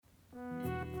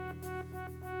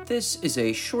This is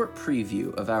a short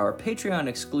preview of our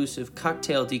Patreon-exclusive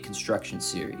Cocktail Deconstruction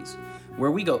series,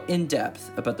 where we go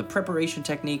in-depth about the preparation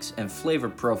techniques and flavor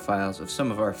profiles of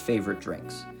some of our favorite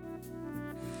drinks.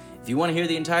 If you want to hear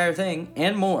the entire thing,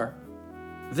 and more,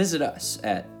 visit us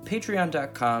at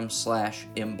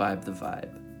patreon.com/imbibethevibe.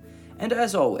 And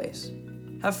as always,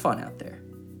 have fun out there.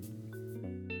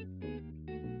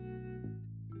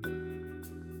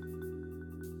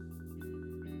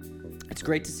 It's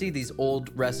great to see these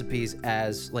old recipes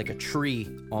as like a tree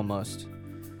almost,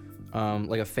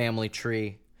 like a family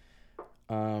tree,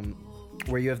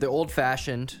 where you have the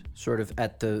old-fashioned sort of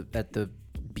at the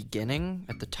beginning,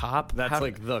 at the top. That's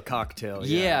like the cocktail.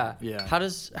 Yeah. Yeah. How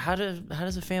does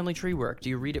a family tree work?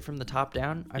 Do you read it from the top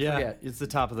down? I forget. It's the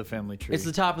top of the family tree. It's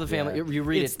the top of the family. Yeah. You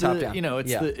read it top down. You know,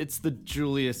 it's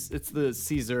the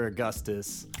Caesar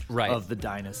Augustus of the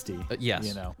dynasty. Yes.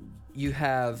 You know. You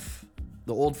have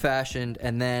the old-fashioned,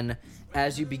 and then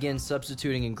as you begin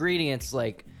substituting ingredients,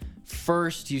 like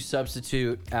first you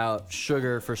substitute out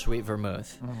sugar for sweet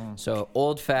vermouth. Mm-hmm. So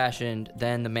old-fashioned,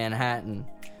 then the Manhattan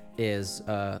is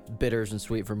bitters and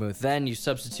sweet vermouth. Then you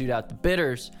substitute out the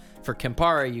bitters for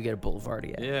Campari, you get a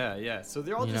Boulevardier. Yeah. So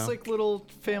they're all just like little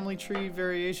family tree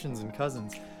variations and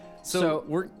cousins. So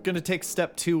we're going to take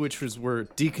step 2, which was we're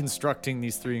deconstructing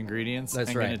these 3 ingredients. That's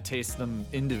and right. going to taste them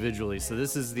individually. So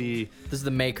this is the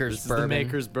Maker's bourbon. The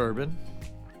Maker's bourbon.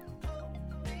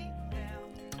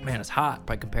 Man, it's hot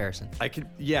by comparison. I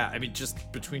mean,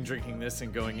 just between drinking this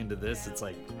and going into this, it's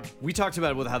like we talked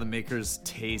about with how the Maker's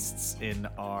tastes in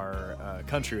our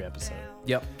country episode.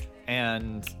 Yep.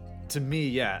 And to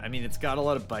me, I mean, it's got a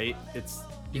lot of bite.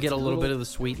 You get a little bit of the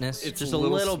sweetness. It's just a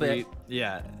little bit.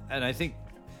 Yeah, and I think,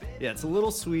 it's a little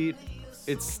sweet.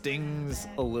 It stings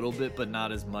a little bit, but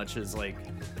not as much as like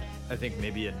I think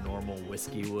maybe a normal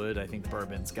whiskey would. I think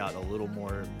bourbon's got a little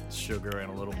more sugar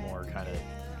and a little more kind of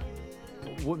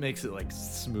what makes it like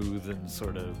smooth and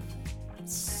sort of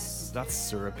not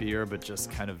syrupier, but just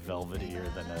kind of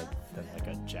velvetier than like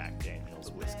a Jack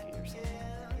Daniel's whiskey or something.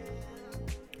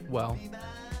 Well,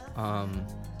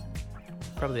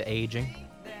 probably the aging.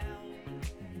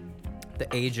 The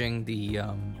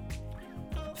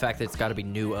fact that it's got to be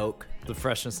new oak. The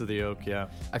freshness of the oak, yeah.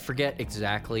 I forget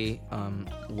exactly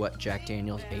what Jack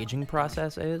Daniel's aging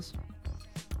process is,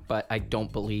 but I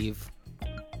don't believe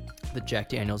that Jack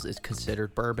Daniel's is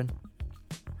considered bourbon.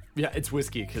 Yeah, it's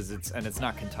whiskey because it's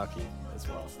not Kentucky as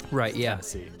well. Right. It's yeah.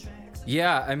 Tennessee.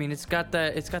 Yeah. I mean, it's got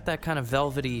that kind of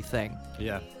velvety thing.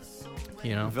 Yeah.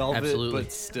 You know, velvet, absolutely.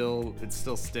 But it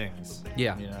still stings.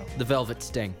 Yeah. You know, the velvet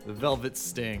sting. the velvet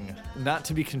sting, not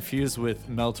to be confused with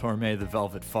Mel Torme, the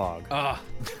Velvet Fog. Ah,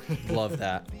 love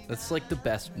that. That's like the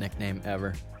best nickname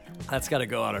ever. That's got to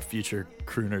go on our future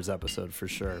Crooners episode for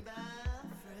sure.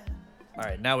 All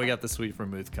right, now we got the sweet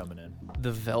vermouth coming in.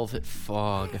 The Velvet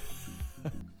Fog.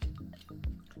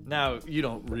 Now, you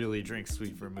don't really drink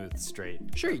sweet vermouth straight.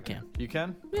 Sure you can. You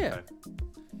can? Yeah. Okay.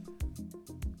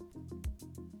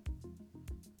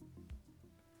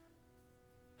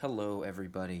 Hello,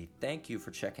 everybody. Thank you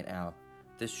for checking out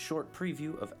this short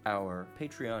preview of our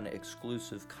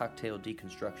Patreon-exclusive Cocktail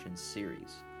Deconstruction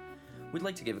series. We'd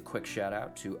like to give a quick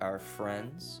shout-out to our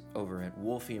friends over at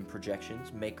Wolfian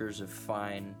Projections, makers of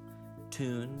fine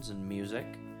tunes and music.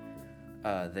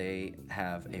 They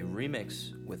have a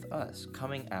remix with us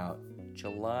coming out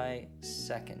July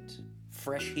 2nd.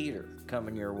 Fresh heater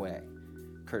coming your way,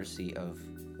 courtesy of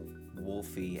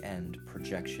Wolfie and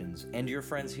Projections and your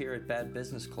friends here at Bad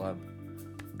Business Club.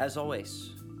 As always,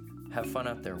 have fun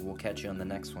out there. We'll catch you on the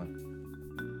next one.